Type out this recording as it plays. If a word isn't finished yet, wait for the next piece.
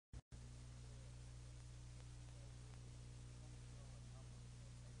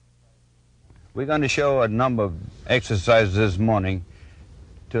We're going to show a number of exercises this morning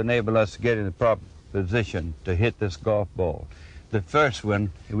to enable us to get in the proper position to hit this golf ball. The first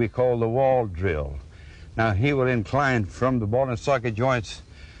one we call the wall drill. Now he will incline from the ball and socket joints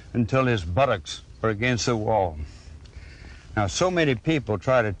until his buttocks are against the wall. Now so many people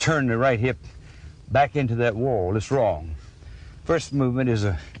try to turn the right hip back into that wall. It's wrong. First movement is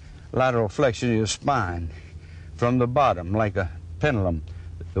a lateral flexion of your spine from the bottom, like a pendulum.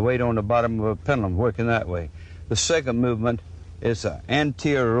 The weight on the bottom of a pendulum working that way. The second movement is an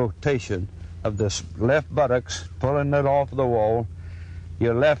anterior rotation of the left buttocks, pulling it off the wall.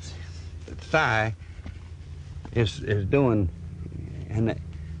 Your left thigh is doing an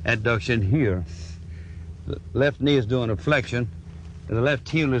adduction here. The left knee is doing a flexion, and the left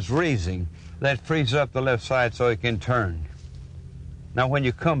heel is raising. That frees up the left side so it can turn. Now when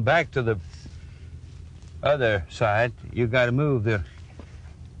you come back to the other side, you've got to move the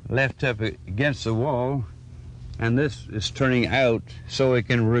left hip against the wall, and this is turning out so it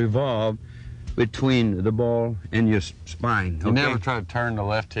can revolve between the ball and your spine. Okay? You never try to turn the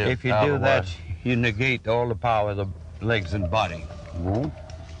left hip. If you do that, you negate all the power of the legs and body. Mm-hmm.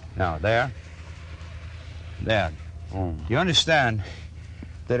 Now, there. You understand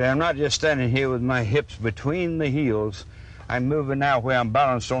that I'm not just standing here with my hips between the heels. I'm moving now where I'm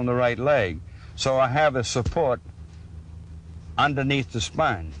balanced on the right leg. So I have a support underneath the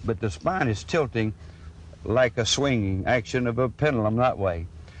spine, but the spine is tilting like a swinging action of a pendulum that way.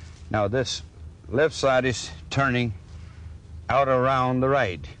 Now this left side is turning out around the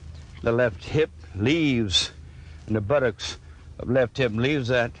right. The left hip leaves, and the buttocks of left hip leaves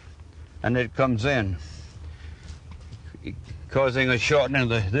that, and it comes in, causing a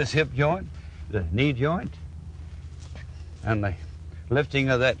shortening of this hip joint, the knee joint, and the lifting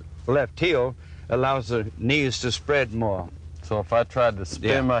of that left heel allows the knees to spread more. So if I tried to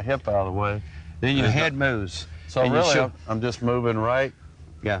spin my hip out of the way, then your head moves. So really, I'm just moving right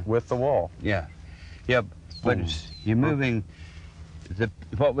with the wall. Yeah. But you're moving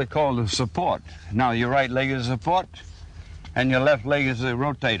what we call the support. Now your right leg is support, and your left leg is a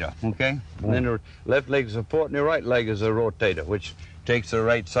rotator, okay? And then the left leg is support, and your right leg is a rotator, which takes the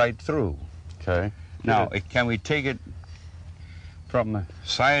right side through. Okay. Now, can we take it from the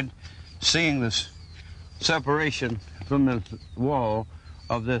side, seeing this separation from the wall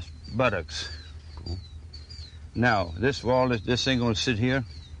of this buttocks? Cool. Now, this wall, this thing going to sit here,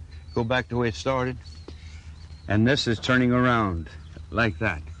 go back to where it started, and this is turning around like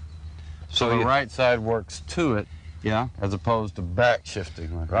that. So the right side works to it, as opposed to back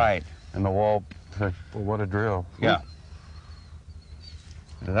shifting. Like right. And the wall, well, what a drill. Yeah.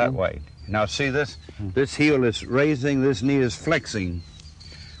 That way. Now see this? This heel is raising, this knee is flexing.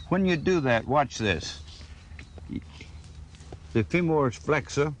 When you do that, watch this. The femoris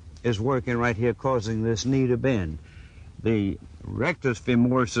flexor is working right here, causing this knee to bend. The rectus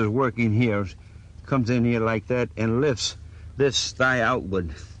femoris is working here, comes in here like that, and lifts this thigh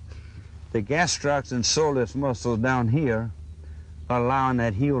outward. The gastrocs and soleus muscles down here are allowing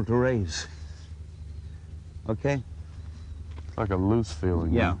that heel to raise. Okay? It's like a loose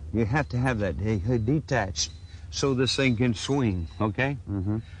feeling. Yeah, you have to have that detached so this thing can swing, okay?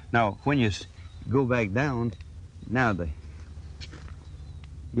 Mm-hmm. Now, when you go back down, now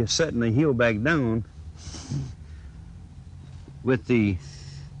you're setting the heel back down with the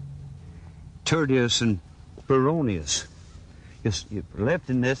tertius and peroneus. You're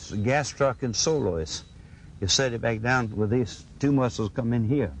lifting this gastroc and soleus. You set it back down with these two muscles come in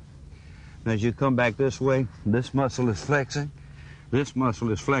here. Now, as you come back this way, this muscle is flexing. This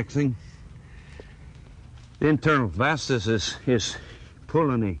muscle is flexing. The internal vastus is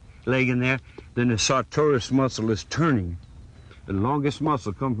pulling the leg in there. Then the sartorius muscle is turning. The longest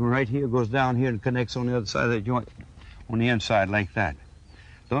muscle comes from right here, goes down here, and connects on the other side of the joint, on the inside like that.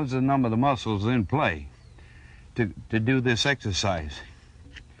 Those are the number of the muscles in play to do this exercise.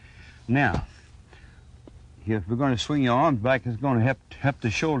 Now, if we're going to swing your arms back, it's going to help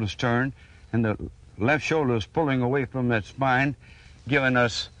the shoulders turn, and the left shoulder is pulling away from that spine, giving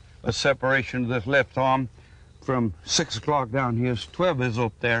us a separation of this left arm from 6 o'clock down here. 12 is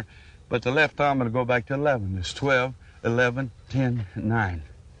up there, but the left arm will go back to 11. It's 12, 11, 10, 9.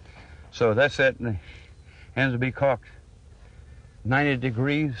 So that's it, and the hands will be cocked 90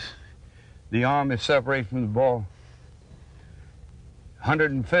 degrees. The arm is separated from the ball.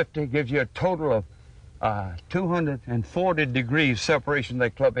 150 gives you a total of 240 degrees separation of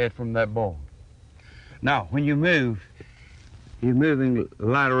that club head from that ball. Now, when you move, you're moving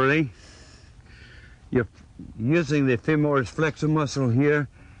laterally. You're using the femoris flexor muscle here,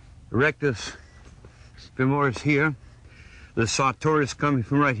 rectus femoris here, the sartorius coming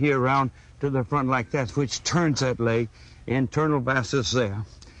from right here around to the front like that, which turns that leg. Internal mass is there.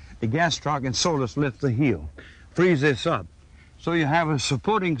 The gastroc and soleus lift the heel. Frees this up. So you have a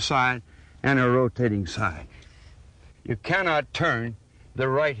supporting side and a rotating side. You cannot turn the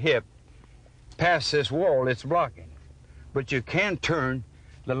right hip past this wall it's blocking. But you can turn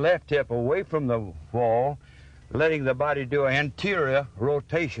the left hip away from the wall, letting the body do an anterior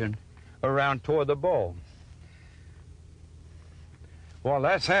rotation around toward the ball. While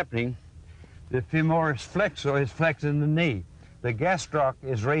that's happening, the femoris flexor is flexing the knee. The gastroc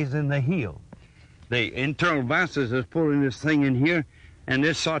is raising the heel. The internal vastus is pulling this thing in here, and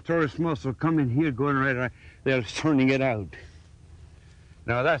this sartorius muscle coming here, going right, they're turning it out.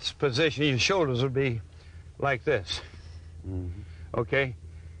 Now that's position, your shoulders will be like this. Okay?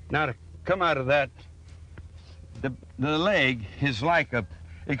 Now to come out of that, the leg is like a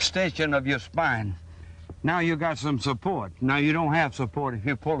extension of your spine. Now you got some support. Now you don't have support if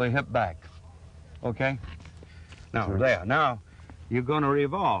you pull the hip back. Okay? Now there. Now you're going to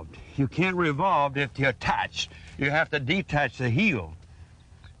revolve. You can't revolve if you're attached. You have to detach the heel.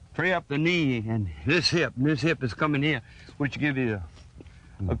 Free up the knee and this hip is coming here, which gives you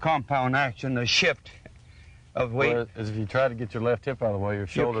a compound action, a shift of weight. Well, as if you try to get your left hip out of the way, your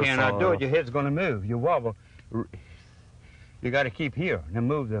shoulder. You cannot do it. Your head's going to move. You wobble. You got to keep here and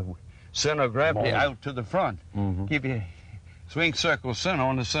move the center of gravity out to the front. Keep your swing circle center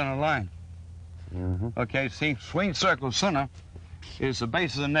on the center line. Okay, see, swing circle center is the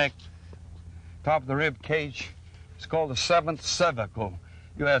base of the neck, top of the rib cage. It's called the seventh cervical.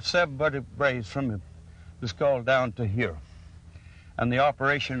 You have 7 vertebrae from the skull down to here. And the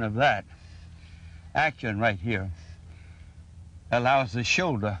operation of that action right here allows the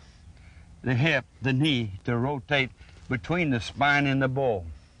shoulder, the hip, the knee to rotate between the spine and the ball.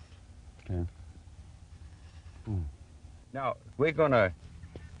 Okay. Now, we're going to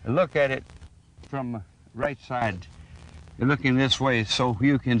look at it from right side, looking this way so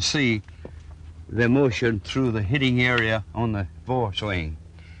you can see the motion through the hitting area on the foreswing.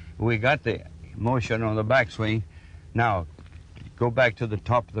 We got the motion on the backswing. Now, go back to the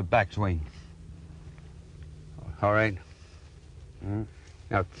top of the backswing. All right?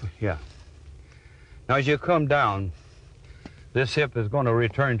 Now, yeah. Now, as you come down, this hip is going to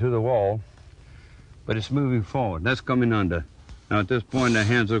return to the wall, but it's moving forward. That's coming under. Now, at this point, the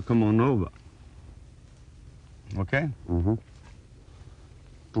hands will come on over. Okay?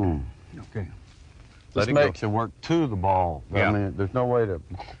 Okay. This makes you work to the ball. Yeah. I mean, there's no way to...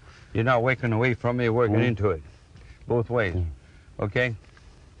 You're not working away from it, you're working into it. Both ways. Okay?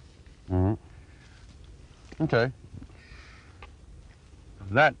 Okay.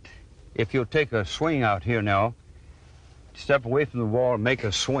 That, if you'll take a swing out here now, step away from the wall and make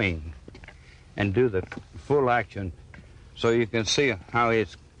a swing and do the full action so you can see how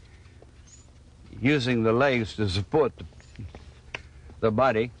it's using the legs to support the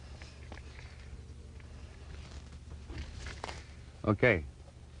body. Okay.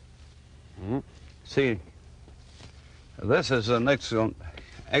 See, this is an excellent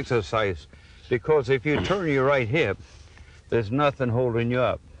exercise because if you turn your right hip, there's nothing holding you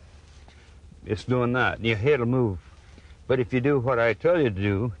up. It's doing that. Your head will move. But if you do what I tell you to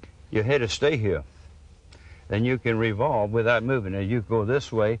do, your head will stay here. Then you can revolve without moving. And you go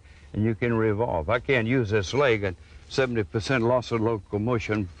this way and you can revolve. I can't use this leg and 70% loss of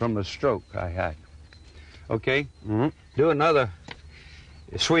locomotion from a stroke I had. Okay? Do another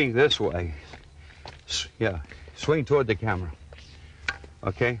swing this way. Yeah, swing toward the camera.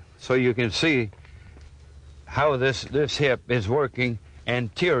 Okay? So you can see how this hip is working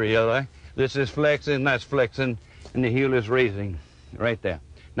anteriorly. This is flexing, that's flexing, and the heel is raising right there.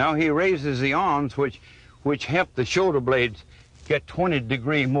 Now he raises the arms, which help the shoulder blades get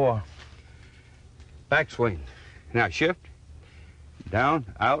 20-degree more backswing. Now shift, down,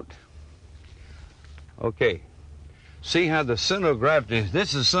 out. Okay. See how the center of gravity,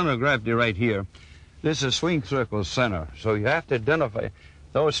 this is center of gravity right here. This is swing circle center. So you have to identify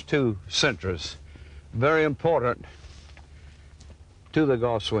those two centers. Very important to the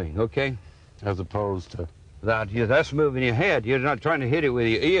golf swing, okay? As opposed to... That's moving your head. You're not trying to hit it with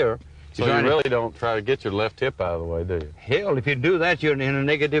your ear. So you really don't try to get your left hip out of the way, do you? Hell, if you do that, you're in a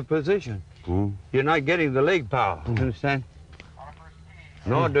negative position. You're not getting the leg power, understand?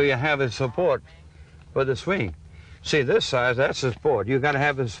 Nor do you have a support for the swing. See, this side, that's the support. You've got to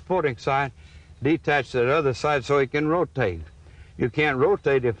have the supporting side detached to the other side so it can rotate. You can't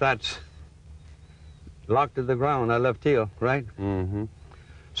rotate if that's locked to the ground, that left heel, right?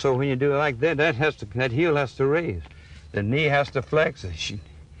 So when you do it like that, that heel has to raise. The knee has to flex, the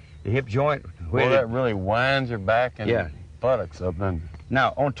hip joint. Well, that really winds your back and buttocks up, doesn't it?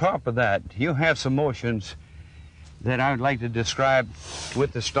 Now, on top of that, you have some motions that I would like to describe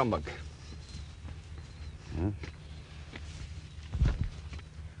with the stomach.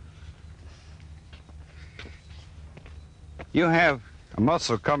 You have a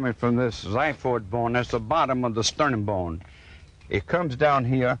muscle coming from this xiphoid bone. That's the bottom of the sternum bone. It comes down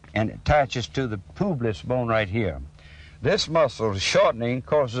here and attaches to the pubis bone right here. This muscle shortening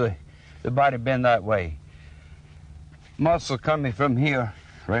causes the body bend that way. Muscle coming from here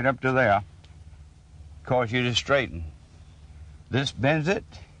right up to there cause you to straighten. This bends it,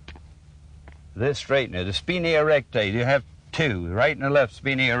 this straightens it. The spinae erectae, you have two, right and the left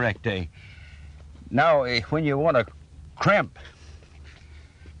spinae erectae. Now, when you want to crimp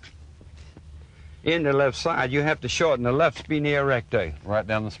in the left side, you have to shorten the left spinae erectae. Right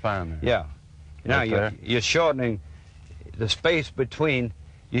down the spine there. Yeah. Now Right you're shortening the space between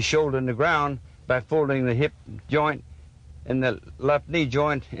your shoulder and the ground by folding the hip joint and the left knee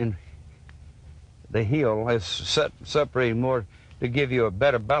joint, and the heel is separating more to give you a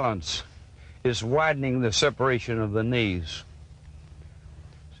better balance. It's widening the separation of the knees.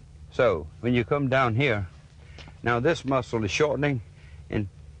 So when you come down here, now this muscle is shortening, and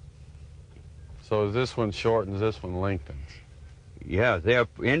So as this one shortens, this one lengthens. yeah, they're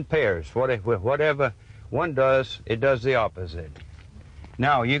in pairs. Whatever one does, it does the opposite.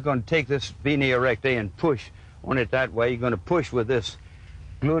 Now you're going to take this spinae erectae and push on it that way. You're going to push with this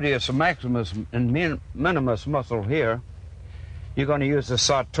gluteus maximus and minimus muscle here. You're going to use the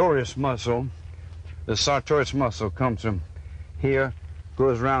sartorius muscle. The sartorius muscle comes from here,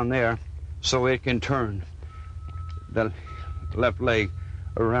 goes around there, so it can turn the left leg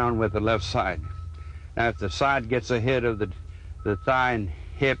around with the left side. Now, if the side gets ahead of the thigh and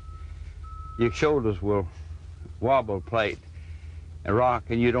hip, your shoulders will wobble, plate, and rock,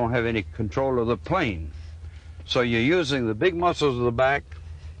 and you don't have any control of the plane. So you're using the big muscles of the back.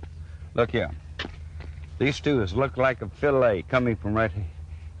 Look here. These two look like a fillet coming from right here,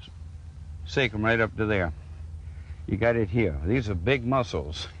 sacrum right up to there. You got it here. These are big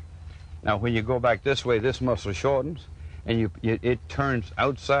muscles. Now, when you go back this way, this muscle shortens, and it turns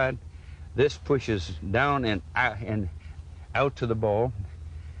outside. This pushes down and out to the ball.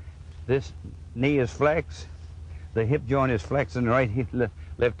 This knee is flexed. The hip joint is flexed, and the right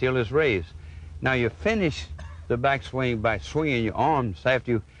left heel is raised. Now, you finish the backswing by swinging your arms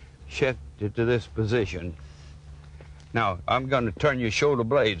after you shift it to this position. Now, I'm going to turn your shoulder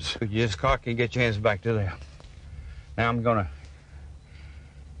blades. You just cock and get your hands back to there. Now, I'm going to...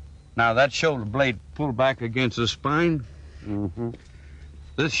 Now, that shoulder blade pulled back against the spine.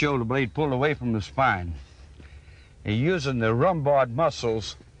 This shoulder blade pulled away from the spine. And using the rhomboid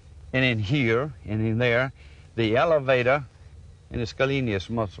muscles, and in here and in there, the elevator and the scalenus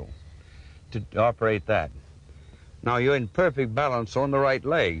muscle to operate that. Now, you're in perfect balance on the right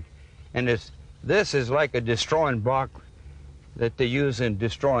leg. And this is like a destroying block that they use in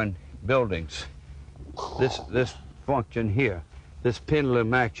destroying buildings. This function here, this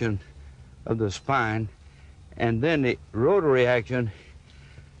pendulum action of the spine, and then the rotary action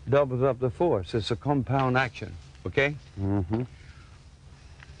doubles up the force. It's a compound action, okay?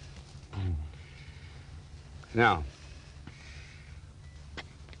 Now,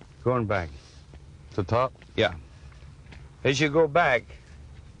 going back. To top? Yeah. As you go back,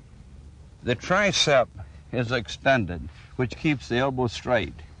 the tricep is extended, which keeps the elbow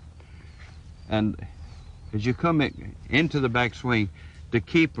straight. And as you come into the backswing, to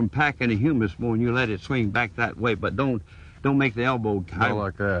keep from packing the humerus bone, you let it swing back that way, but don't make the elbow high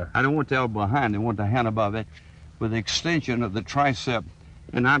like that. I don't want the elbow behind. I want the hand above it, with the extension of the tricep.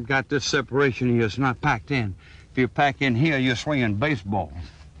 And I've got this separation here. It's not packed in. If you pack in here, you're swinging baseball,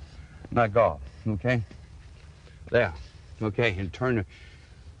 not golf. Okay. There. Okay. And turn it.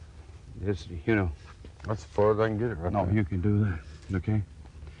 This, you know. That's as far as I can get it right No, there. you can do that. Okay.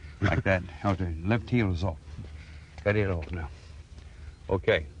 Like that. Okay. Left heel is off. Got it off now.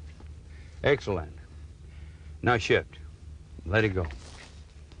 Okay. Excellent. Now shift. Let it go.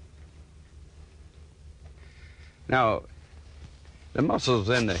 Now, the muscles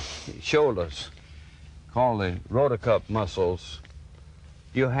in the shoulders, called the rotacup muscles,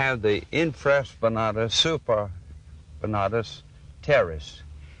 you have the infraspinatus, supraspinatus, teres.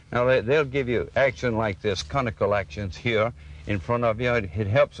 Now, they'll give you action like this, conical actions here in front of you. It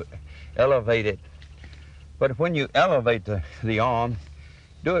helps elevate it. But when you elevate the arm,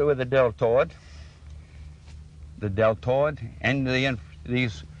 do it with the deltoid and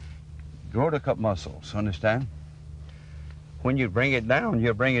these rotacup muscles, understand? When you bring it down,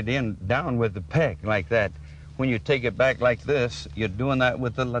 you bring it down with the pec like that. When you take it back like this, you're doing that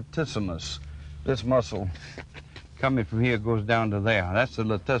with the latissimus. This muscle coming from here goes down to there. That's the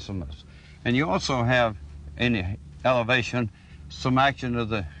latissimus. And you also have, in the elevation, some action of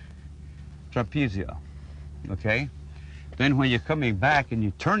the trapezia, okay? Then when you're coming back and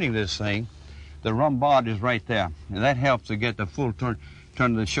you're turning this thing, the rhumbod is right there, and that helps to get the full turn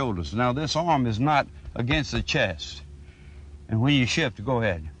of the shoulders. Now this arm is not against the chest, and when you shift, go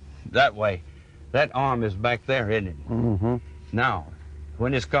ahead, that way. That arm is back there, isn't it? Mm-hmm. Now,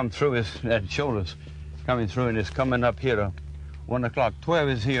 when it's come through, that shoulder's coming through, and it's coming up here to 1 o'clock. 12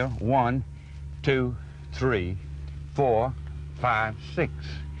 is here, 1, 2, 3, 4, 5, 6.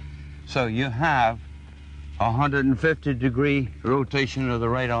 So you have 150-degree rotation of the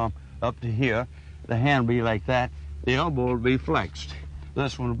right arm up to here. The hand will be like that. The elbow will be flexed.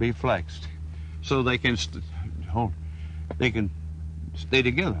 This one will be flexed. So they can stay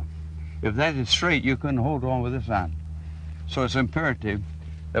together. If that is straight, you couldn't hold on with this hand. So it's imperative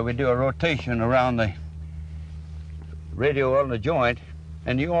that we do a rotation around the radioulnar joint,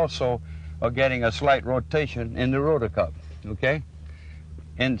 and you also are getting a slight rotation in the rotor cup, okay?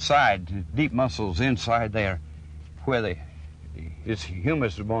 Inside, deep muscles inside there, where this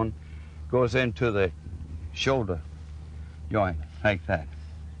humerus bone goes into the shoulder joint, like that,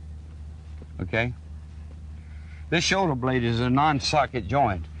 okay? This shoulder blade is a non-socket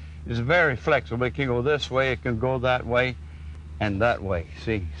joint. It's very flexible. It can go this way, it can go that way, and that way,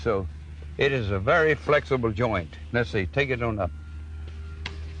 see? So it is a very flexible joint. Let's see, take it on up.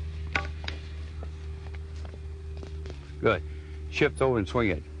 Good. Shift over and swing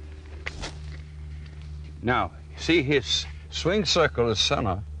it. Now, see his swing circle is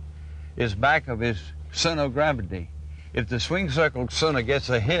center, is back of his center of gravity. If the swing circle center gets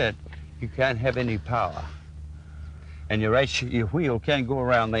ahead, you can't have any power. And your wheel can't go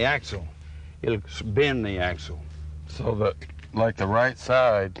around the axle. It'll bend the axle. So that, like the right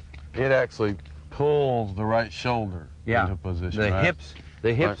side, it actually pulls the right shoulder into position. The right?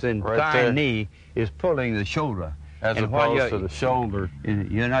 hips and thigh and knee is pulling the shoulder. As opposed to the shoulder.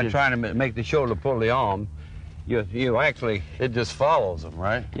 You're not trying to make the shoulder pull the arm. You actually... It just follows them,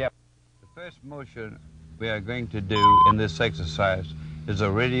 right? Yep. The first motion we are going to do in this exercise is a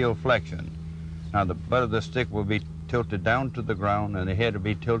radial flexion. Now the butt of the stick will be tilted down to the ground and the head will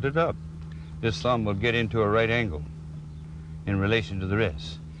be tilted up. This thumb will get into a right angle in relation to the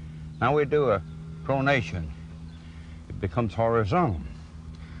wrist. Now we do a pronation. It becomes horizontal.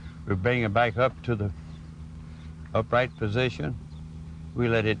 We bring it back up to the upright position. We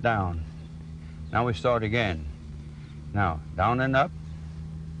let it down. Now we start again. Now, down and up,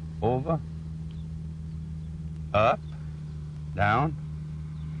 over, up, down,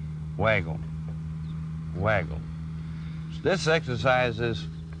 waggle, waggle. So this exercises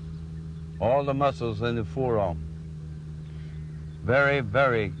all the muscles in the forearm. Very,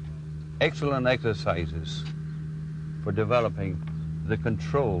 very excellent exercises for developing the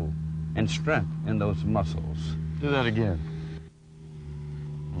control and strength in those muscles. Do that again.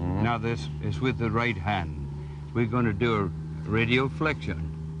 Now this is with the right hand. We're going to do a radial flexion.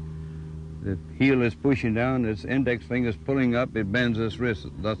 The heel is pushing down, this index finger is pulling up, it bends this wrist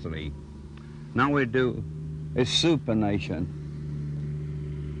thusly. Now we do a supination.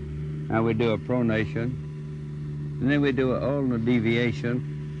 Now we do a pronation. And then we do an ulnar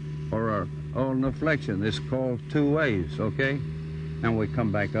deviation or an ulnar flexion. It's called two ways, okay? Now we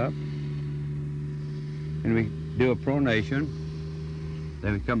come back up. And we do a pronation.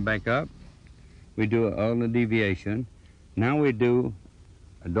 Then we come back up. We do an ulnar deviation. Now we do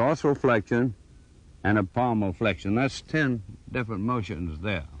a dorsal flexion and a palmar flexion. That's 10 different motions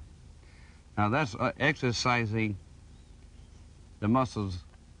there. Now that's exercising the muscles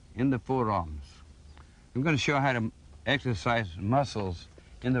in the forearms. I'm going to show how to exercise muscles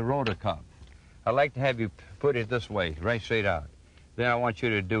in the rotor cup. I'd like to have you put it this way, right straight out. Then I want you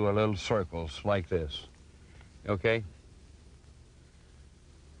to do a little circles like this. Okay?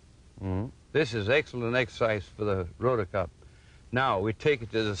 Mm-hmm. This is excellent exercise for the rotor cup. Now we take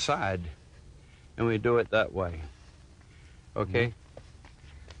it to the side and we do it that way. Okay?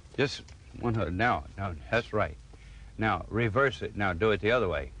 Mm-hmm. Just one hook. Now, that's right. Now reverse it. Now do it the other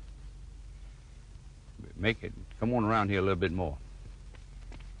way. Make it, come on around here a little bit more.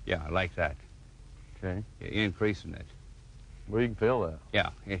 Yeah, like that. Okay. You're increasing it. Well, you can feel that.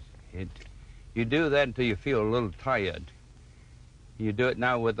 Yeah. You do that until you feel a little tired. You do it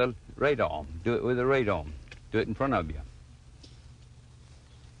now with the right arm. Do it with the right arm. Do it in front of you.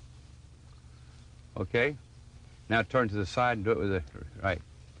 Okay? Now turn to the side and do it with the right.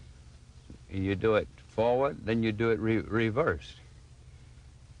 And you do it forward, then you do it reversed.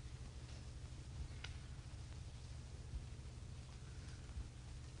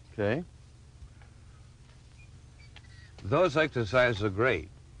 Okay. those exercises are great.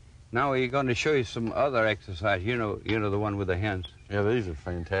 Now we're going to show you some other exercise. You know the one with the hands. Yeah, these are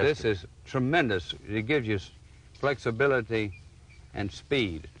fantastic. This is tremendous. It gives you flexibility and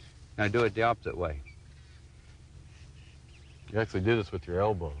speed. Now do it the opposite way. You actually do this with your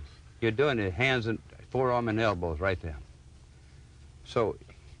elbows. You're doing it hands and forearm and elbows right there. So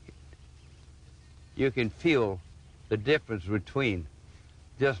you can feel the difference between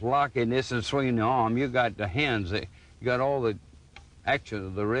just locking this and swinging the arm. You got the hands, you got all the action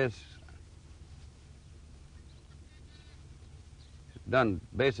of the wrists. Done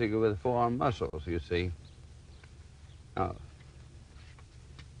basically with the forearm muscles, you see. Okay.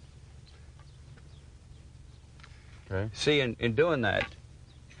 See, in doing that,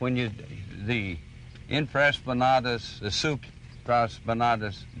 when the infraspinatus, the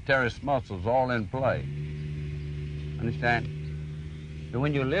supraspinatus, teres muscles all in play. Understand? And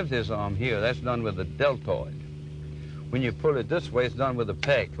when you lift this arm here, that's done with the deltoid. When you pull it this way, it's done with the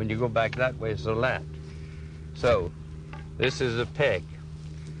pec. When you go back that way, it's the lat. So, this is the pec.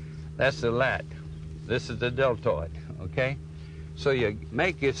 That's the lat. This is the deltoid, okay? So you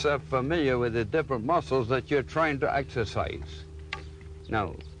make yourself familiar with the different muscles that you're trying to exercise.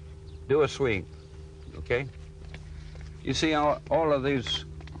 Now, do a swing, okay? You see how all of these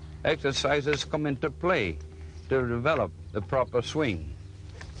exercises come into play to develop the proper swing.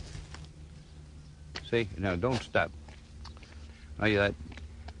 See? Now, don't stop. Now, that.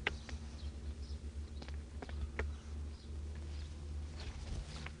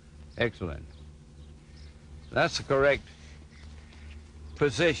 Excellent. That's the correct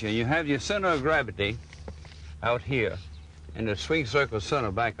position. You have your center of gravity out here and the swing circle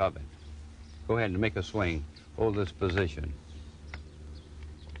center back of it. Go ahead and make a swing. Hold this position.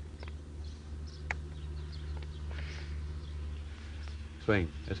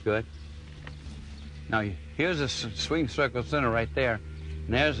 Swing. That's good. Now, here's the swing circle center right there,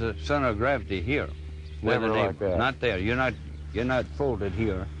 and there's the center of gravity here. Never like that. Not there. You're not folded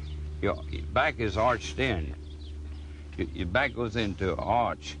here. Your back is arched in. Your back goes into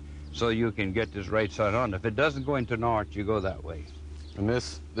arch, so you can get this right side on. If it doesn't go into an arch, you go that way. And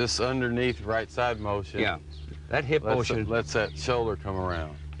this underneath right side motion. Yeah, that hip motion lets that shoulder come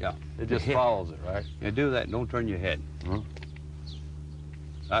around. Yeah, it just follows it, right? You do that. Don't turn your head. Mm-hmm.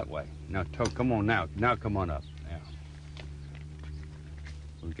 That way. Now, come on now. Now come on up. Yeah.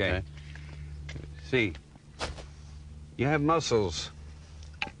 Okay. See, you have muscles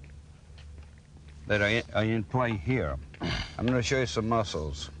that are in play here. I'm going to show you some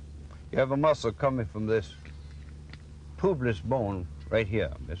muscles. You have a muscle coming from this pubic bone right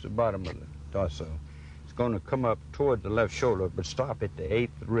here. It's the bottom of the torso. It's going to come up toward the left shoulder, but stop at the 8th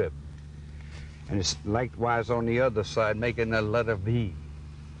rib. And it's likewise on the other side, making a letter V.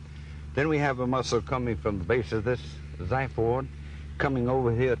 Then we have a muscle coming from the base of this xiphoid, coming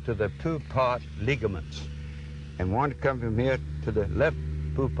over here to the two-part ligaments. And one comes from here to the left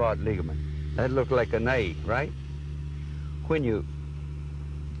two-part ligament. That looks like an A, right? When you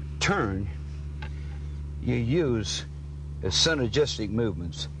turn, you use the synergistic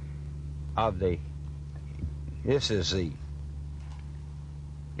movements of this is the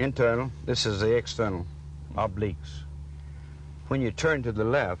internal, this is the external obliques. When you turn to the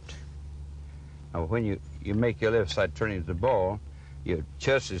left, or when you make your left side turning to the ball, your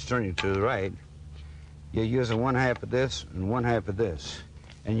chest is turning to the right, you're using one half of this and one half of this.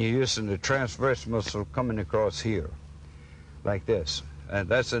 And you're using the transverse muscle coming across here, like this. And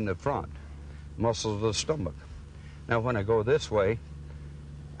that's in the front, muscles of the stomach. Now, when I go this way,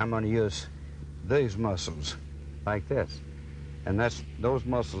 I'm going to use these muscles, like this. And those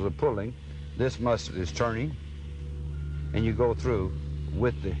muscles are pulling. This muscle is turning. And you go through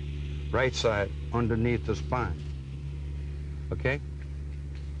with the right side underneath the spine. Okay?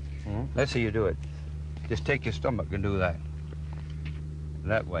 Mm-hmm. Let's see you do it. Just take your stomach and do that.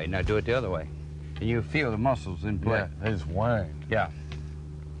 That way. Now do it the other way. And you feel the muscles in play. Yeah, they just wind. Yeah.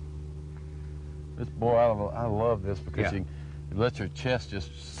 This boy, I love this because you let your chest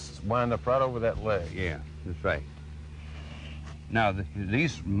just wind up right over that leg. Yeah, that's right. Now,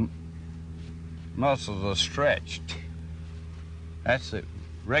 these muscles are stretched. That's the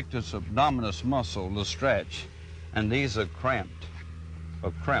rectus abdominis muscle, the stretch. And these are cramped,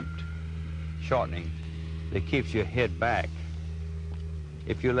 shortening. That keeps your head back.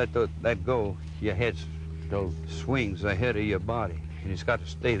 If you let that go, your head swings ahead of your body, and it's got to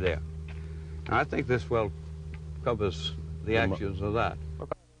stay there. And I think this well covers the actions of that.